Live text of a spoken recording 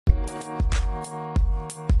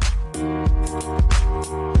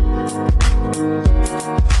Due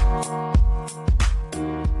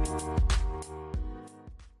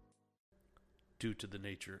to the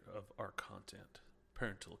nature of our content,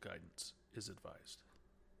 parental guidance is advised.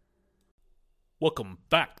 Welcome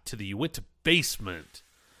back to the Uinta Basement.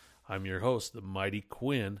 I'm your host, the Mighty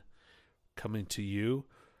Quinn, coming to you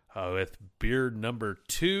with beer number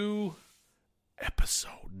 2,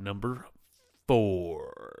 episode number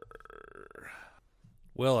 4.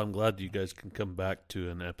 Well, I'm glad you guys can come back to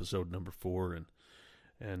an episode number 4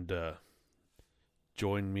 and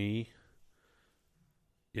join me,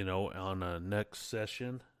 on a next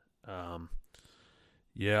session.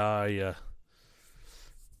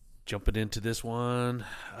 Jumping into this one,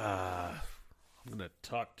 I'm going to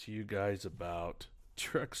talk to you guys about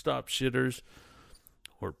truck stop shitters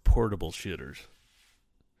or portable shitters.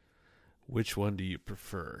 Which one do you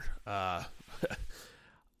prefer?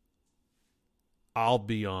 I'll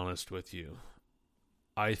be honest with you.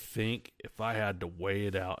 I think if I had to weigh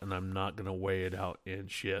it out, and I'm not going to weigh it out in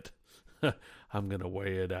shit, I'm going to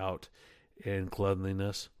weigh it out in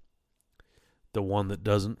cleanliness, the one that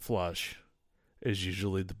doesn't flush is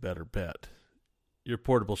usually the better bet. Your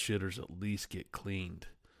portable shitters at least get cleaned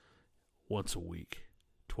once a week,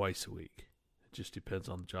 twice a week. It just depends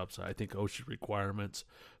on the job site. I think OSHA requirements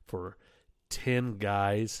for 10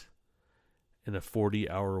 guys in a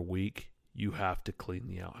 40-hour week, you have to clean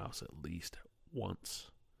the outhouse at least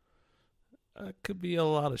once. That could be a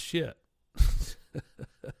lot of shit.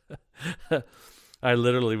 I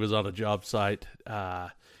literally was on a job site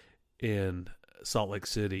in Salt Lake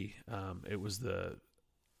City. It was the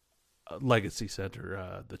Legacy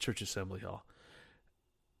Center, the church assembly hall.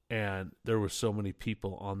 And there were so many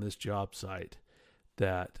people on this job site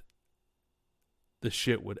that the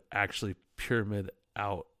shit would actually pyramid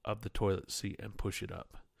out of the toilet seat and push it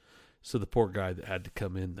up. So the poor guy that had to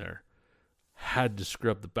come in there had to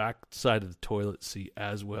scrub the back side of the toilet seat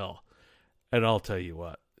as well. And I'll tell you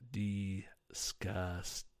what,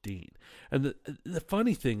 disgusting. And the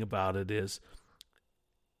funny thing about it is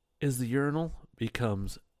the urinal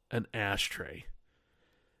becomes an ashtray.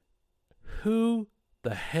 Who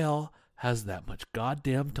the hell has that much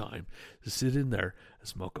goddamn time to sit in there and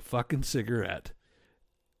smoke a fucking cigarette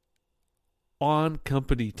on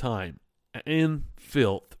company time in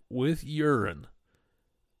filth with urine?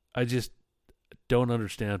 I just don't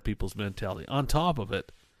understand people's mentality. On top of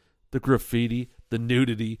it, the graffiti, the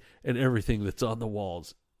nudity, and everything that's on the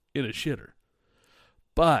walls in a shitter.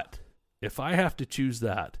 But if I have to choose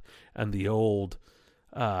that and the old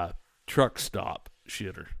truck stop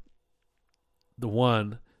shitter, the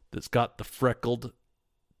one that's got the freckled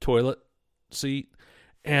toilet seat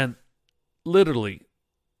and literally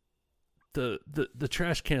the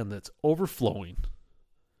trash can that's overflowing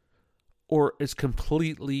or is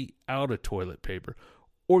completely out of toilet paper,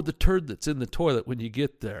 or the turd that's in the toilet when you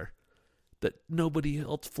get there that nobody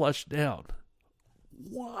else flushed down.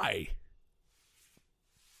 Why?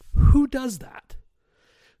 Who does that?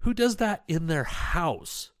 Who does that in their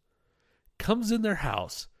house? Comes in their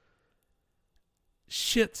house,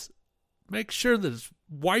 shits, makes sure that it's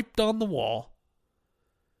wiped on the wall,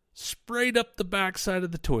 sprayed up the backside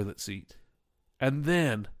of the toilet seat, and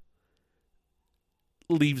then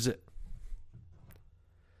leaves it.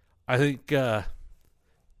 I think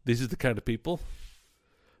these are the kind of people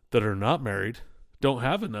that are not married, don't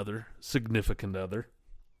have another significant other.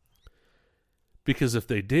 Because if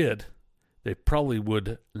they did, they probably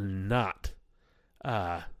would not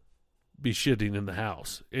be shitting in the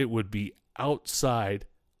house. It would be outside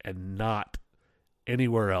and not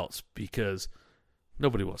anywhere else, because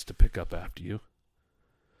nobody wants to pick up after you.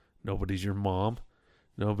 Nobody's your mom.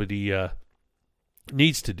 Nobody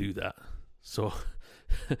needs to do that. So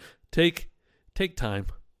take time,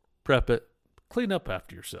 prep it, clean up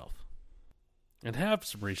after yourself, and have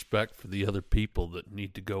some respect for the other people that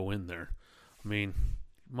need to go in there. I mean,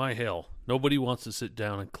 my hell, nobody wants to sit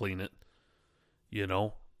down and clean it.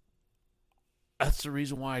 That's the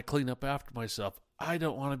reason why I clean up after myself. I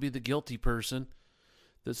don't want to be the guilty person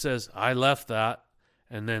that says I left that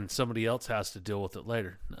and then somebody else has to deal with it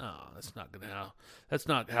later. No, that's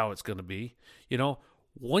not how it's going to be.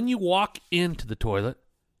 When you walk into the toilet,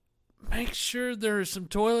 make sure there's some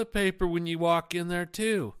toilet paper when you walk in there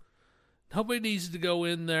too. Nobody needs to go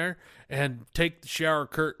in there and take the shower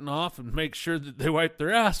curtain off and make sure that they wipe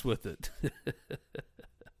their ass with it.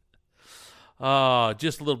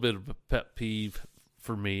 Just a little bit of a pet peeve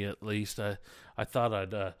for me, at least. I thought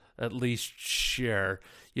I'd at least share.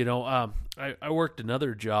 I worked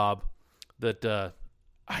another job that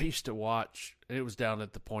I used to watch. It was down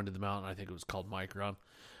at the point of the mountain. I think it was called Micron.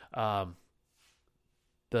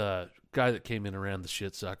 The guy that came in and ran the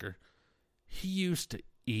shit sucker, He used to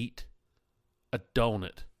eat a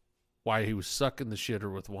donut while he was sucking the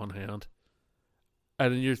shitter with one hand.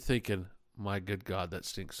 And then you're thinking, my good God, that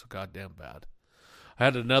stinks so goddamn bad. I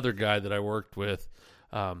had another guy that I worked with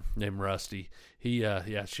named Rusty. He,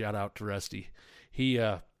 shout out to Rusty. He,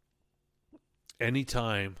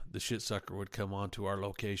 anytime the shit sucker would come onto our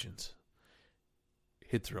locations,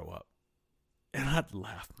 he'd throw up. And I'd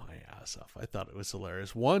laugh my ass off. I thought it was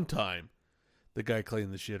hilarious. One time, the guy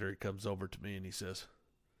cleaning the shitter, he comes over to me and he says,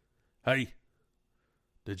 "Hey,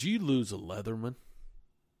 did you lose a Leatherman?"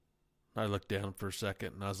 I looked down for a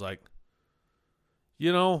second and I was like,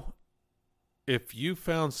 you know, if you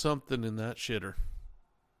found something in that shitter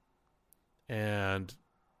and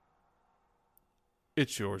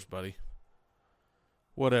it's yours, buddy.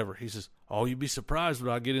 Whatever. He says, "Oh, you'd be surprised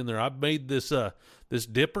when I get in there. I've made this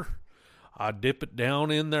dipper. I dip it down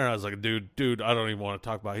in there." I was like, dude, I don't even want to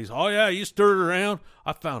talk about it. He's, "Oh, yeah, you stirred it around.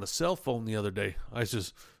 I found a cell phone the other day." I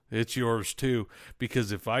says, "It's yours, too,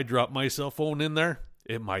 because if I drop my cell phone in there,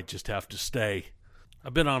 it might just have to stay."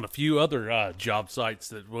 I've been on a few other job sites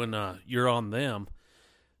that when you're on them,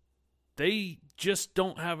 they just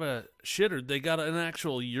don't have a shitter. They got an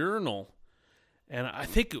actual urinal. And I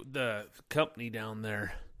think the company down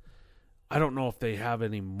there, I don't know if they have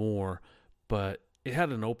any more, but it had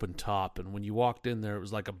an open top. And when you walked in there, it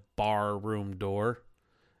was like a bar room door.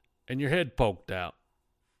 And your head poked out.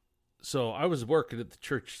 So I was working at the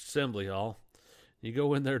church assembly hall. You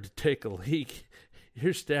go in there to take a leak.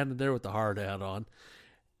 You're standing there with the hard hat on.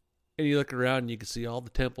 And you look around and you can see all the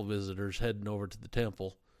temple visitors heading over to the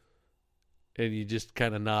temple. And you just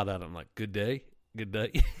kind of nod at them like, "Good day, good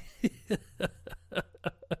day."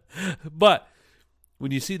 But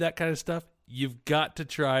when you see that kind of stuff, you've got to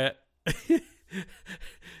try it.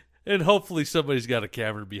 And hopefully somebody's got a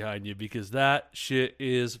camera behind you because that shit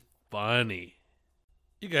is funny.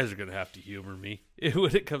 You guys are going to have to humor me.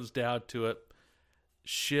 When it comes down to it,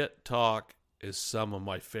 shit talk is some of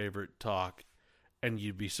my favorite talk. And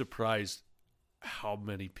you'd be surprised how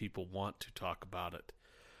many people want to talk about it.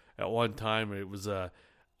 At one time, it was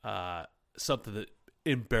something that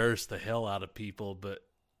embarrassed the hell out of people, but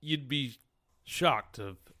you'd be shocked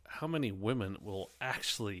of how many women will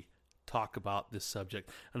actually talk about this subject.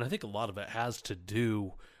 And I think a lot of it has to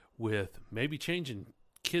do with maybe changing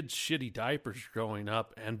kids' shitty diapers growing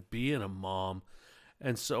up and being a mom.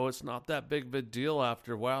 And so it's not that big of a deal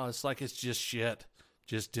after a while. It's like it's just shit.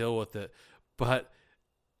 Just deal with it. But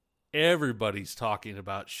everybody's talking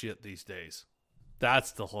about shit these days.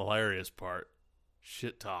 That's the hilarious part.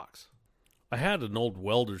 Shit talks. I had an old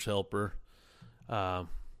welder's helper.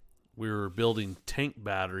 We were building tank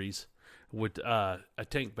batteries. A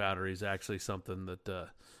tank battery is actually something that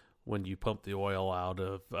when you pump the oil out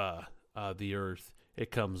of the earth,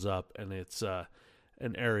 it comes up and it's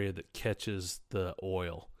an area that catches the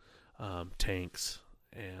oil tanks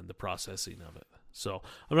and the processing of it. So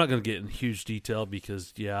I'm not going to get in huge detail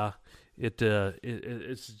because,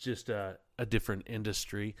 it's just a different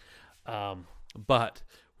industry. But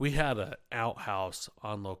we had an outhouse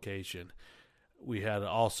on location. We had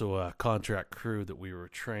also a contract crew that we were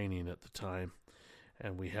training at the time.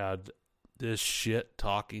 And we had this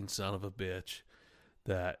shit-talking son of a bitch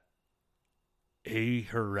that he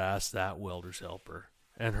harassed that welder's helper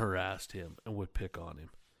and harassed him and would pick on him.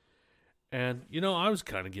 And, I was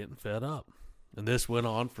kind of getting fed up. And this went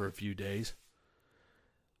on for a few days.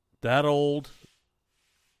 That old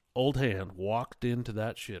hand walked into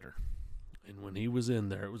that shitter. And when he was in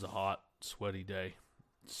there, it was a hot, sweaty day.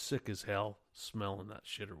 Sick as hell smelling that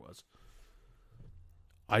shitter was.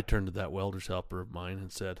 I turned to that welder's helper of mine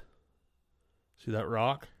and said, "See that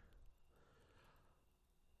rock?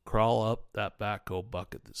 Crawl up that backhoe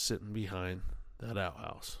bucket that's sitting behind that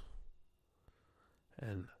outhouse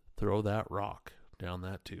and throw that rock down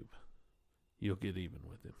that tube. You'll get even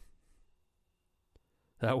with him."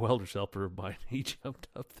 That welder's helper of mine, he jumped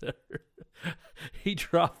up there. He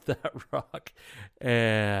dropped that rock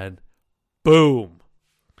and boom.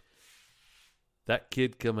 That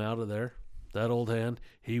kid come out of there, that old hand,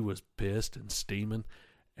 he was pissed and steaming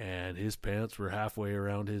and his pants were halfway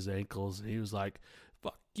around his ankles. And he was like,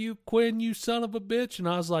 "Fuck you, Quinn, you son of a bitch." And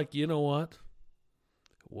I was like, you know what?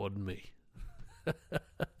 It wasn't me.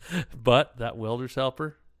 But that welder's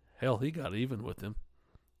helper, hell, he got even with him.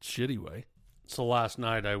 Shitty way. So last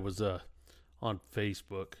night I was on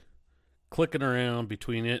Facebook, clicking around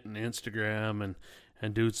between it and Instagram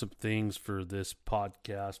and doing some things for this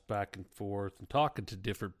podcast back and forth and talking to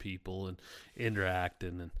different people and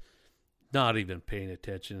interacting and not even paying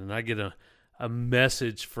attention. And I get a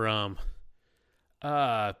message from,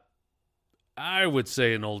 I would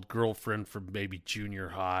say an old girlfriend from maybe junior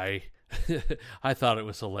high. I thought it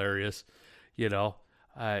was hilarious. You know,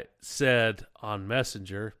 I said on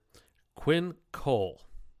Messenger, Quinn Cole,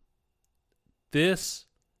 this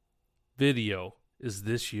video, is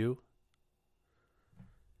this you?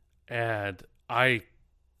 And I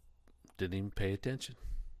didn't even pay attention.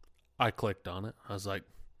 I clicked on it. I was like,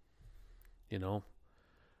 you know,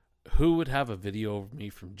 who would have a video of me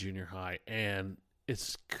from junior high? And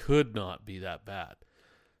it could not be that bad.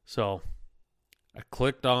 So I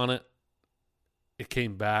clicked on it. It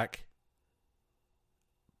came back.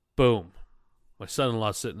 Boom. My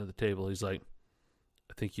son-in-law sitting at the table. He's like,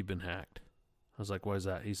 I think you've been hacked. I was like, why is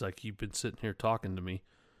that? He's like, you've been sitting here talking to me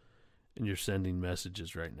and you're sending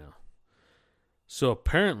messages right now. So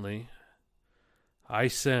apparently I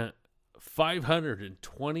sent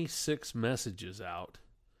 526 messages out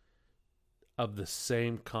of the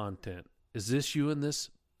same content. Is this you in this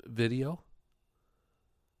video?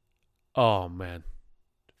 Oh, man.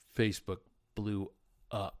 Facebook blew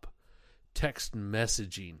up. Text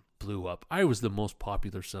messaging blew up. I was the most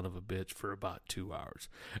popular son of a bitch for about 2 hours.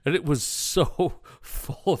 And it was so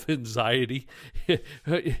full of anxiety.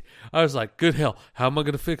 I was like, good hell, how am I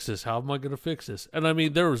going to fix this? How am I going to fix this? And I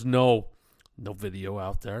mean, there was no video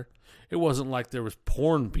out there. It wasn't like there was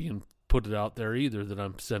porn being put out there either that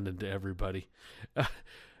I'm sending to everybody.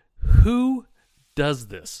 Who does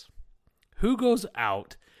this? Who goes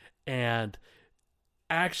out and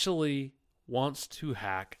actually wants to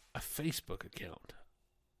hack a Facebook account?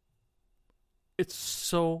 It's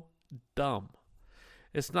so dumb.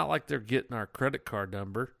 It's not like they're getting our credit card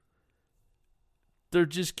number. They're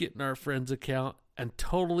just getting our friend's account and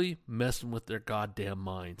totally messing with their goddamn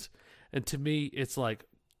minds. And to me, it's like,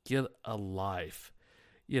 get a life,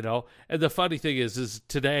 you know? And the funny thing is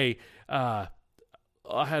today, I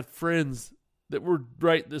had friends that were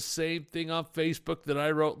writing the same thing on Facebook that I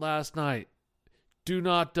wrote last night. Do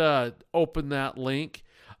not open that link.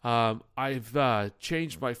 I've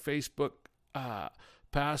changed my Facebook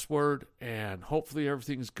password, and hopefully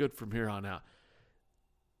everything's good from here on out.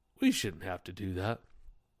 We shouldn't have to do that.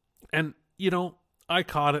 And, you know, I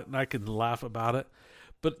caught it and I can laugh about it.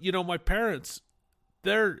 But, you know, my parents,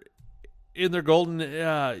 they're in their golden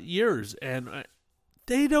years, and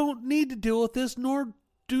they don't need to deal with this, nor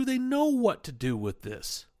do they know what to do with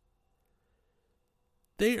this.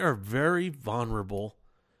 They are very vulnerable,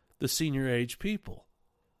 the senior age people.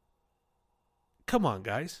 Come on,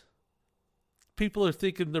 guys. People are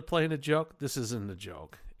thinking they're playing a joke. This isn't a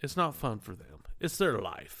joke. It's not fun for them. It's their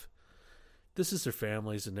life. This is their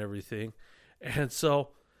families and everything. And so,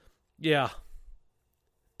 yeah,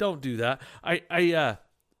 don't do that. I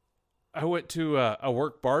went to a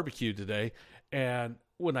work barbecue today, and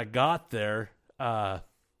when I got there, I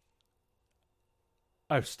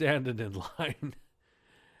was standing in line,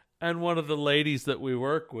 and one of the ladies that we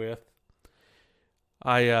work with,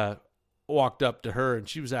 I walked up to her, and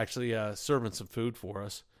she was actually serving some food for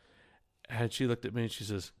us. And she looked at me and she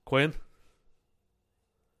says, Quinn,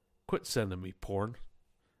 quit sending me porn.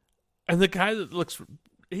 And the guy that looks,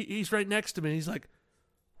 he's right next to me. He's like,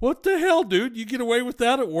 what the hell, dude? You get away with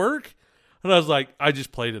that at work? And I was like, I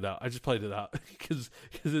just played it out. because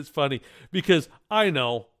it's funny. Because I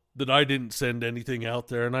know that I didn't send anything out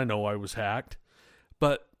there, and I know I was hacked.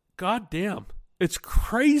 But goddamn, it's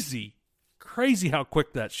crazy how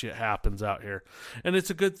quick that shit happens out here. And it's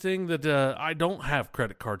a good thing that I don't have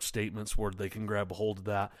credit card statements where they can grab a hold of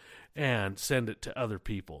that and send it to other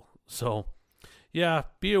people. So, yeah,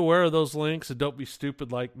 be aware of those links and don't be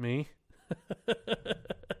stupid like me.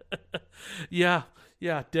 Yeah,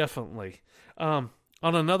 definitely. On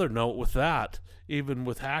another note with that, even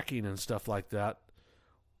with hacking and stuff like that,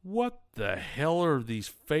 what the hell are these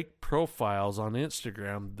fake profiles on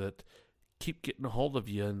Instagram that keep getting a hold of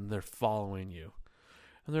you and they're following you?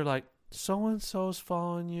 And they're like, so-and-so's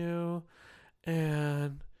following you,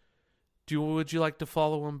 and would you like to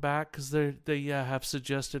follow them back? Because they have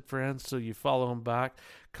suggested friends, so you follow them back.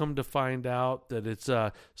 Come to find out that it's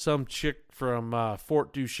some chick from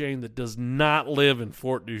Fort Duchesne that does not live in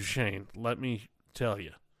Fort Duchesne. Let me tell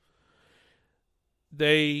you.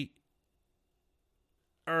 They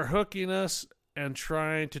are hooking us and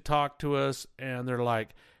trying to talk to us, and they're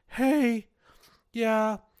like, hey,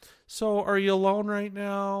 yeah, so are you alone right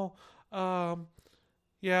now?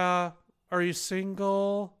 Yeah, are you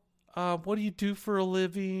single? What do you do for a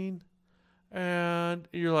living? And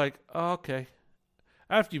you're like, oh, okay.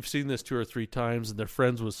 After you've seen this 2 or 3 times and they're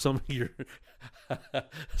friends with some of your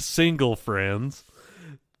single friends,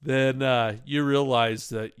 then you realize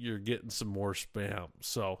that you're getting some more spam.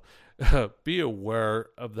 So be aware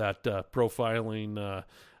of that profiling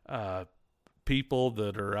people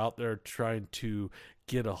that are out there trying to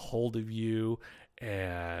get a hold of you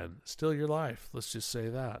and steal your life. Let's just say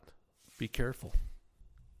that. Be careful.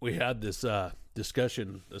 We had this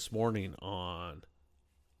discussion this morning on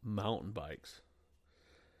mountain bikes.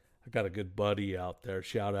 I got a good buddy out there.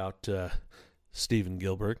 Shout out to Steven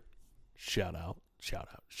Gilbert. Shout out,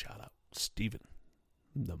 Steven,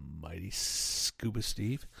 the mighty Scuba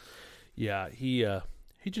Steve. Yeah,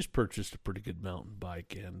 he just purchased a pretty good mountain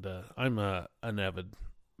bike, and I'm an avid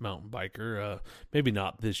mountain biker. Maybe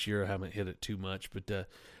not this year. I haven't hit it too much, but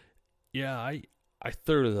yeah, I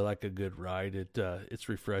thoroughly like a good ride. It's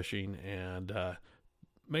refreshing and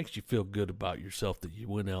makes you feel good about yourself that you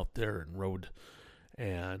went out there and rode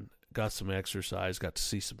and got some exercise, got to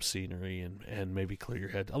see some scenery, and maybe clear your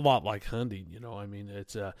head. A lot like hunting, I mean,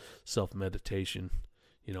 it's a self-meditation.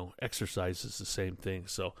 Exercise is the same thing.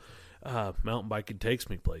 So mountain biking takes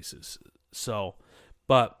me places. So,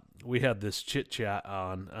 but we had this chit-chat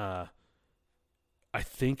on, I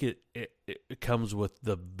think it comes with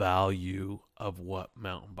the value of what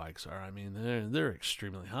mountain bikes are. I mean, they're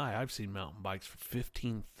extremely high. I've seen mountain bikes for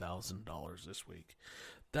 $15,000 this week.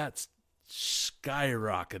 That's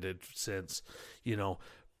skyrocketed since,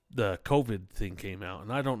 the COVID thing came out.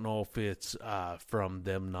 And I don't know if it's from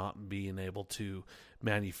them not being able to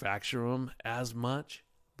manufacture them as much.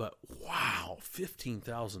 But wow,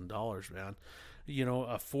 $15,000, man.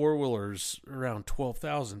 A four-wheeler's around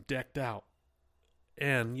 $12,000 decked out.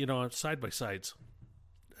 And, side-by-sides,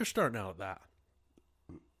 they're starting out at that.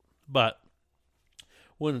 But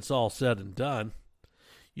when it's all said and done,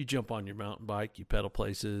 you jump on your mountain bike, you pedal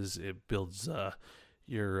places, it builds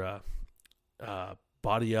your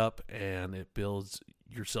body up, and it builds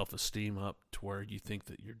your self-esteem up to where you think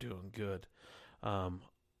that you're doing good. I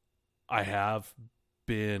have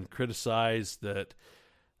been criticized that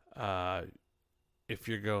if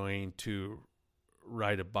you're going to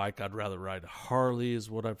ride a bike, I'd rather ride a Harley is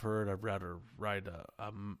what I've heard. I'd rather ride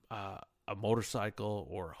a motorcycle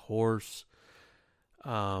or a horse.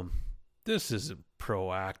 This isn't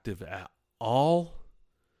proactive at all.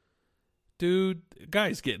 Dude,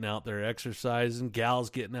 guys getting out there exercising,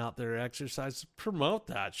 gals getting out there exercising, promote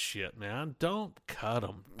that shit, man. Don't cut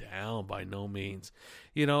them down by no means.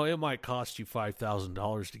 It might cost you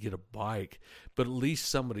 $5,000 to get a bike, but at least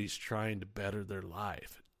somebody's trying to better their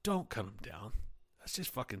life. Don't cut them down. That's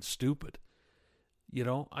just fucking stupid.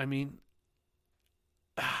 I mean,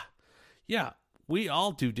 yeah, we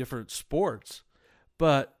all do different sports,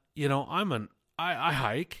 but, I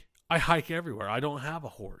hike. I hike everywhere. I don't have a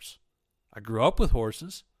horse. I grew up with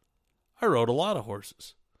horses. I rode a lot of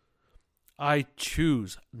horses. I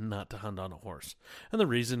choose not to hunt on a horse. And the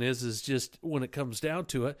reason is just when it comes down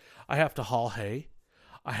to it, I have to haul hay.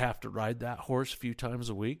 I have to ride that horse a few times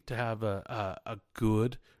a week to have a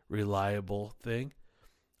good, reliable thing.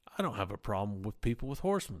 I don't have a problem with people with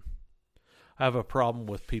horsemen. I have a problem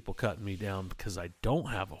with people cutting me down because I don't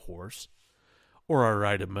have a horse, or I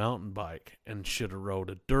ride a mountain bike and should have rode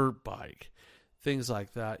a dirt bike. Things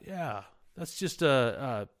like that. Yeah, that's just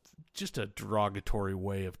a derogatory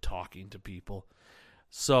way of talking to people.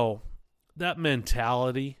 So that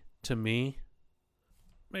mentality to me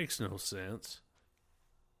makes no sense,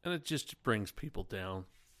 and it just brings people down.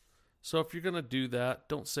 So if you're gonna do that,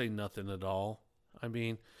 don't say nothing at all. I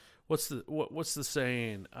mean, what's the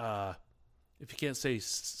saying? If you can't say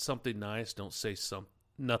something nice, don't say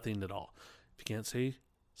nothing at all. If you can't say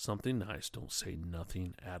something nice, don't say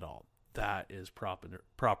nothing at all. That is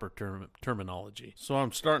proper terminology. So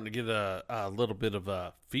I'm starting to get a little bit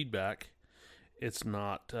of feedback. It's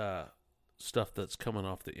not stuff that's coming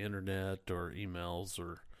off the internet or emails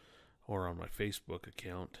or on my Facebook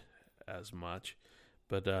account as much.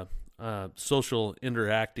 But social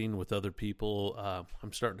interacting with other people,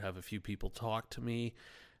 I'm starting to have a few people talk to me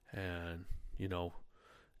and,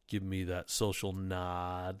 give me that social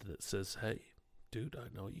nod that says, hey, dude, I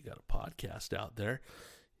know you got a podcast out there.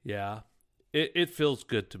 Yeah, it feels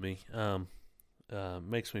good to me.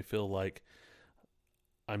 Makes me feel like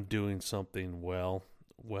I'm doing something well,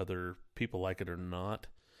 whether people like it or not.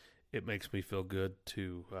 It makes me feel good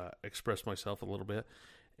to express myself a little bit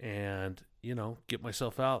and, get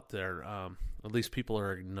myself out there. At least people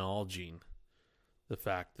are acknowledging the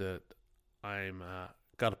fact that I'm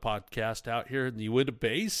got a podcast out here in the Uinta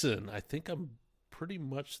Basin. I think I'm pretty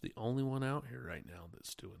much the only one out here right now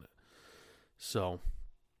that's doing it. So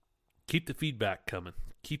keep the feedback coming.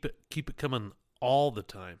 Keep it coming all the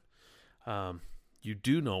time. You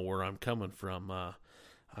do know where I'm coming from.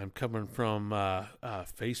 I'm coming from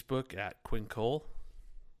Facebook at Quinn Cole.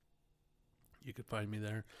 You can find me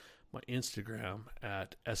there. My Instagram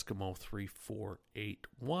at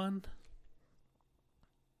Eskimo3481.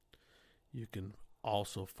 You can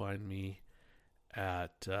also find me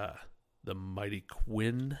at the Mighty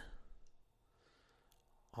Quinn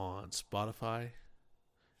on Spotify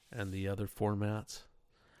and the other formats.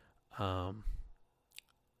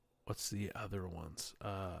 What's the other ones?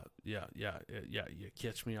 Yeah. You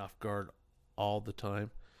catch me off guard all the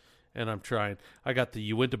time, and I'm trying. I got the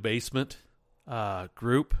You Went to Basement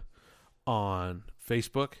group on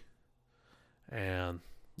Facebook, and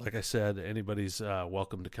like I said, anybody's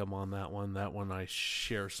welcome to come on that one. That one I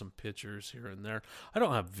share some pictures here and there. I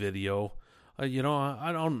don't have video. I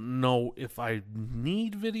don't know if I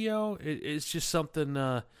need video. It's just something.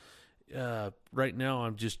 Right now,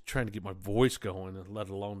 I'm just trying to get my voice going, and let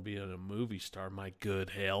alone being a movie star. My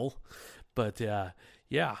good hell. But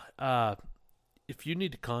if you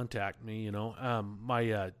need to contact me,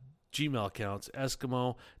 my Gmail account's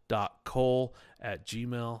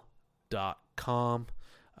eskimo.cole@gmail.com.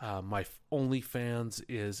 My OnlyFans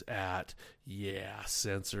is at,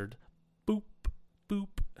 censored, boop.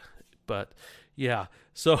 But,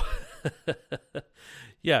 so,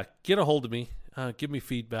 get a hold of me. Give me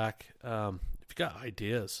feedback. If you got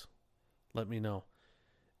ideas, let me know.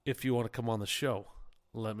 If you want to come on the show,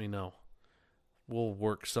 let me know. We'll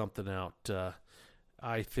work something out.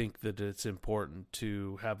 I think that it's important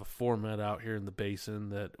to have a format out here in the basin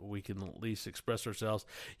that we can at least express ourselves.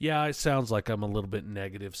 Yeah, it sounds like I'm a little bit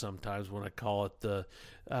negative sometimes when I call it the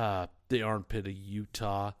armpit of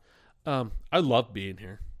Utah. I love being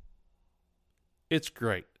here. It's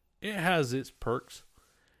great. It has its perks.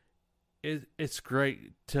 It's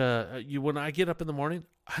great to when I get up in the morning,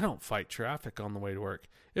 I don't fight traffic on the way to work.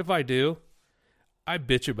 If I do, I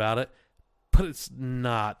bitch about it. But it's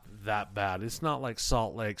not that bad. It's not like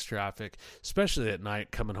Salt Lake's traffic, especially at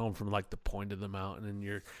night coming home from like the point of the mountain and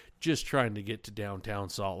you're just trying to get to downtown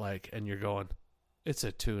Salt Lake and you're going, it's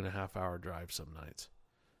a 2.5 hour drive some nights.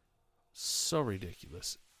 So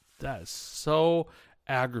ridiculous. That is so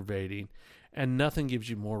aggravating, and nothing gives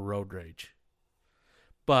you more road rage.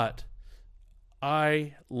 But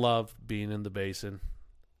I love being in the basin,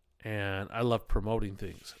 and I love promoting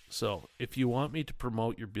things. So if you want me to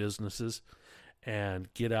promote your businesses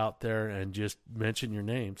and get out there and just mention your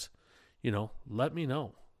names, let me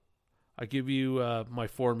know. I give you my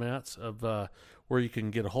formats of where you can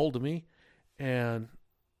get a hold of me. And,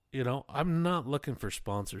 I'm not looking for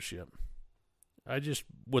sponsorship. I just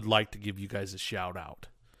would like to give you guys a shout out.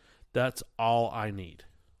 That's all I need.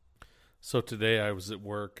 So today I was at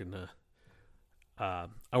work, and I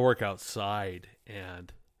work outside,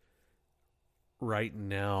 and right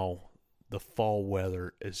now the fall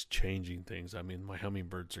weather is changing things. I mean, my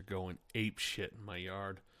hummingbirds are going ape shit in my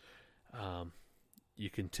yard. You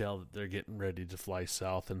can tell that they're getting ready to fly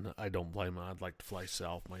south, and I don't blame them. I'd like to fly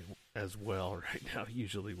south as well right now.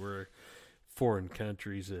 Usually we're foreign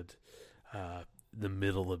countries at the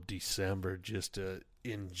middle of December just to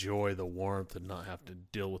enjoy the warmth and not have to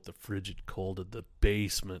deal with the frigid cold of the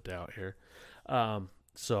basement out here. I'm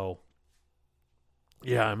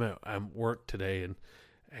at work today,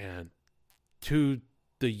 and to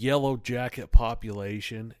the yellow jacket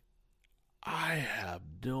population, I have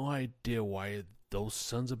no idea why those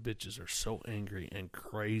sons of bitches are so angry and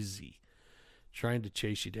crazy trying to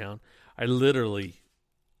chase you down. I literally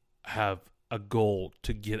have a goal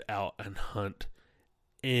to get out and hunt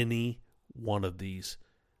any one of these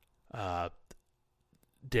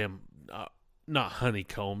not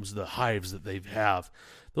honeycombs, the hives that they have.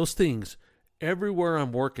 Those things, everywhere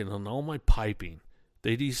I'm working on all my piping,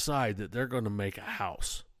 they decide that they're going to make a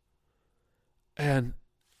house. And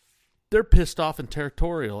they're pissed off and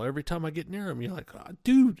territorial every time I get near them. You're like, oh,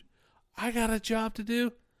 dude, I got a job to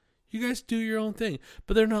do. You guys do your own thing.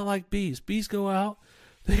 But they're not like bees. Bees go out,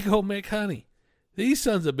 they go make honey. These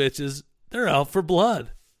sons of bitches, they're out for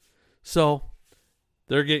blood. So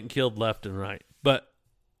they're getting killed left and right. But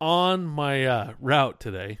on my route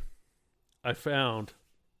today, I found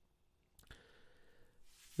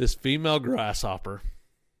this female grasshopper.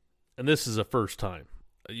 And this is a first time.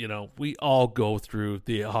 We all go through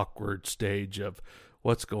the awkward stage of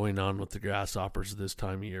what's going on with the grasshoppers this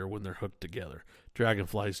time of year when they're hooked together.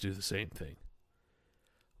 Dragonflies do the same thing.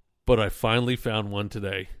 But I finally found one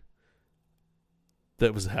today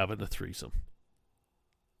that was having a threesome.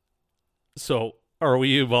 So, are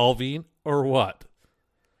we evolving or what?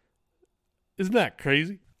 Isn't that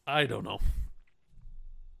crazy? I don't know.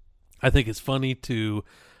 I think it's funny to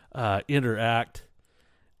interact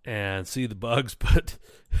and see the bugs, but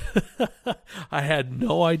I had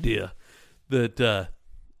no idea that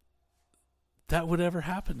that would ever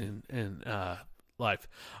happen in life.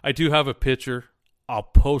 I do have a picture. I'll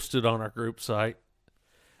post it on our group site.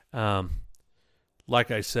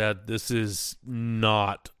 like I said, this is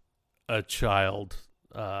not a child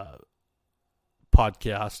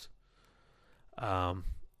podcast.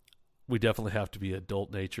 We definitely have to be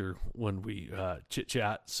adult nature when we chit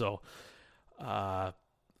chat. So I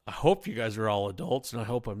hope you guys are all adults, and I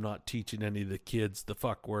hope I'm not teaching any of the kids the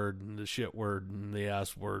fuck word and the shit word and the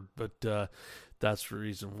ass word. But that's the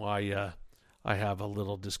reason why I have a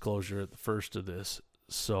little disclosure at the first of this,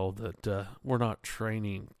 so that we're not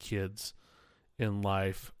training kids in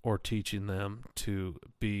life or teaching them to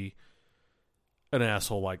be an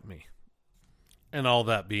asshole like me. And all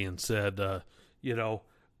that being said,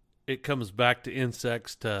 it comes back to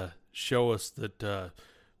insects to show us that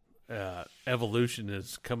evolution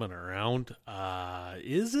is coming around.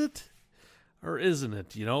 Is it? Or isn't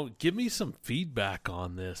it? Give me some feedback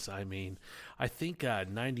on this. I mean, I think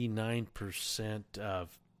 99%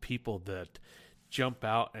 of people that jump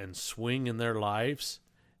out and swing in their lives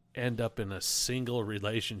end up in a single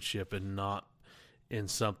relationship and not in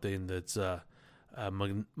something that's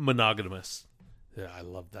monogamous. Yeah, I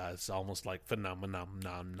love that. It's almost like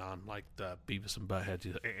phenomenon, like the Beavis and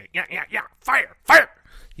Butthead. Yeah, fire.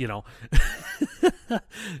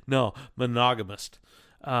 No, monogamist.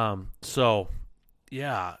 So,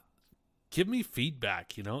 yeah, give me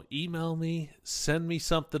feedback, email me, send me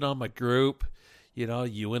something on my group,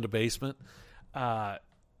 you in the basement.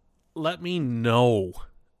 Let me know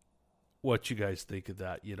what you guys think of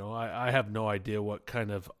that. I have no idea what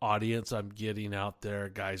kind of audience I'm getting out there,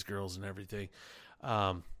 guys, girls, and everything.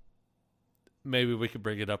 Maybe we could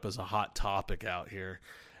bring it up as a hot topic out here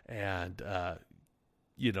and,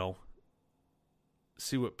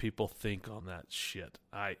 see what people think on that shit.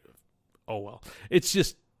 Well, it's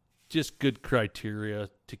just good criteria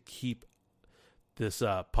to keep this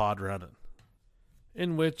pod running.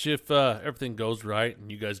 In which, if everything goes right and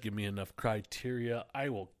you guys give me enough criteria, I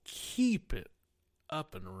will keep it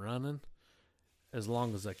up and running as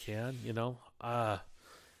long as I can.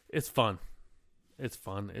 It's fun. It's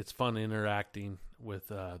fun. It's fun interacting with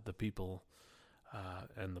the people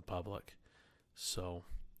and the public. So,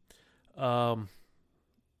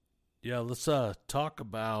 let's talk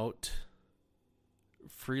about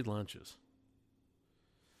free lunches.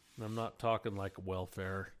 And I'm not talking like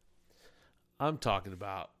welfare. I'm talking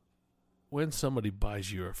about when somebody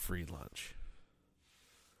buys you a free lunch.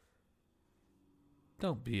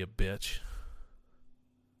 Don't be a bitch.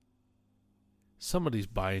 Somebody's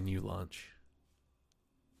buying you lunch.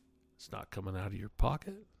 It's not coming out of your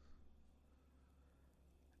pocket.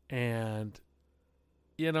 And,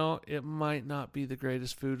 it might not be the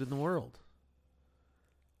greatest food in the world.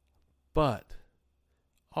 But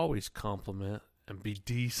always compliment and be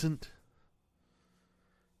decent.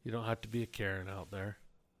 You don't have to be a Karen out there.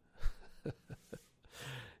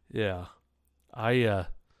 Yeah. I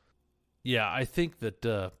think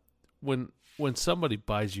that when somebody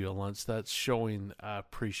buys you a lunch, that's showing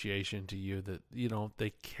appreciation to you that, they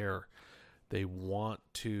care. They want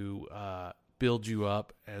to build you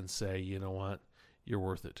up and say, you know what, you're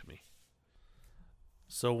worth it to me.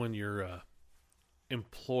 So when your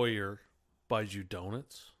employer buys you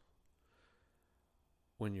donuts,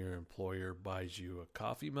 when your employer buys you a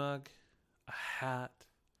coffee mug, a hat,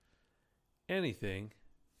 anything,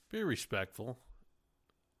 be respectful.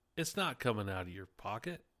 It's not coming out of your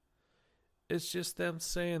pocket. It's just them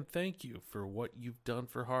saying thank you for what you've done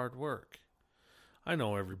for hard work. I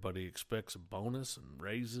know everybody expects a bonus and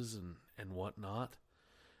raises and whatnot,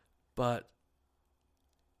 but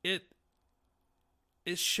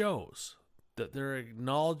it shows that they're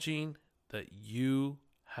acknowledging that you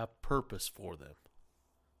have purpose for them.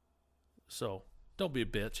 So, don't be a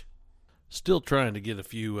bitch. Still trying to get a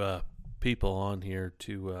few people on here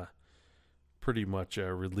to pretty much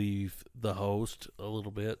relieve the host a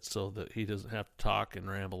little bit so that he doesn't have to talk and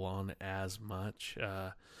ramble on as much.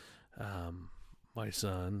 My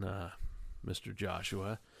son, Mr.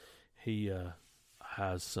 Joshua, he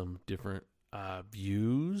has some different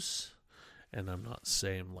views, and I'm not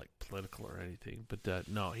saying like political or anything, but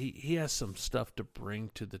no, he has some stuff to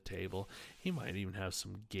bring to the table. He might even have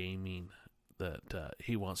some gaming that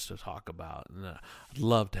he wants to talk about, and I'd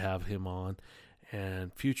love to have him on.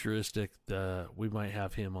 And futuristic, we might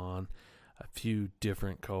have him on, a few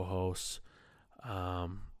different co-hosts. We're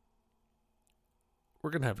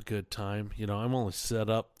going to have a good time. I'm only set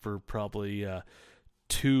up for probably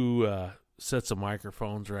 2 sets of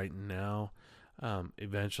microphones right now.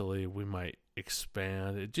 Eventually, we might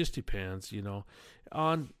expand. It just depends,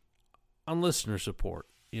 on listener support.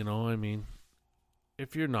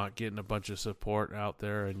 If you're not getting a bunch of support out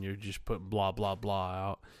there and you're just putting blah, blah, blah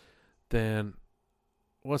out, then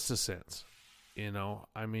what's the sense?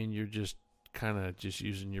 You're just kind of just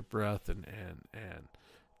using your breath and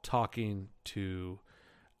talking to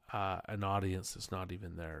an audience that's not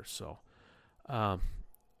even there. So I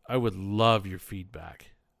would love your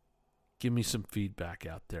feedback. Give me some feedback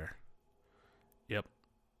out there. Yep.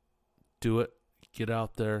 Do it. Get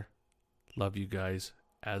out there. Love you guys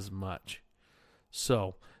as much.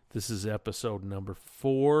 So this is episode number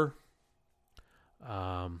 4.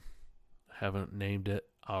 Haven't named it.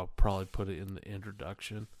 I'll probably put it in the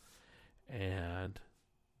introduction. And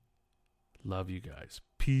love you guys.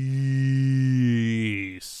 Peace.